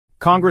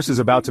Congress is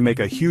about to make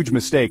a huge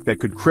mistake that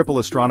could cripple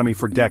astronomy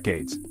for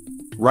decades.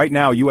 Right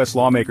now, U.S.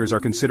 lawmakers are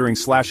considering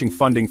slashing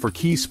funding for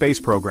key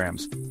space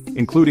programs,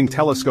 including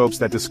telescopes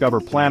that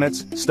discover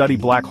planets, study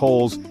black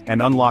holes,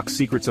 and unlock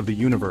secrets of the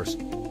universe.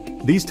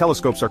 These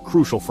telescopes are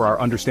crucial for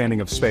our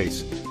understanding of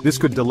space. This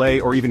could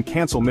delay or even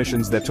cancel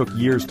missions that took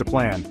years to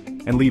plan,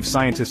 and leave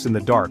scientists in the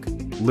dark,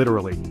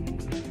 literally.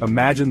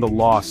 Imagine the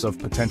loss of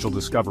potential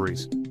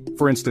discoveries.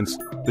 For instance,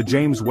 the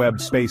James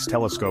Webb Space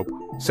Telescope,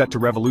 set to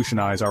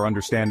revolutionize our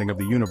understanding of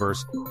the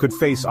universe, could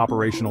face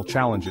operational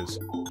challenges.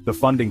 The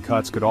funding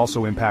cuts could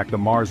also impact the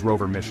Mars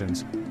rover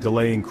missions,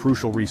 delaying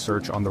crucial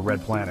research on the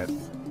Red Planet.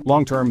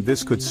 Long-term,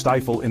 this could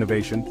stifle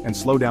innovation and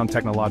slow down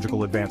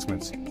technological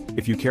advancements.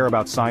 If you care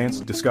about science,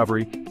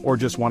 discovery, or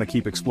just want to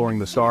keep exploring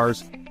the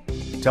stars,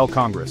 tell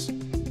Congress.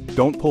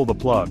 Don't pull the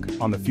plug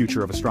on the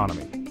future of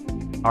astronomy.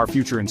 Our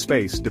future in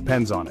space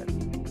depends on it.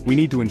 We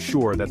need to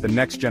ensure that the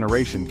next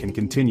generation can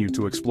continue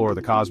to explore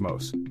the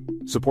cosmos.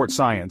 Support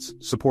science,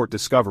 support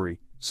discovery,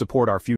 support our future.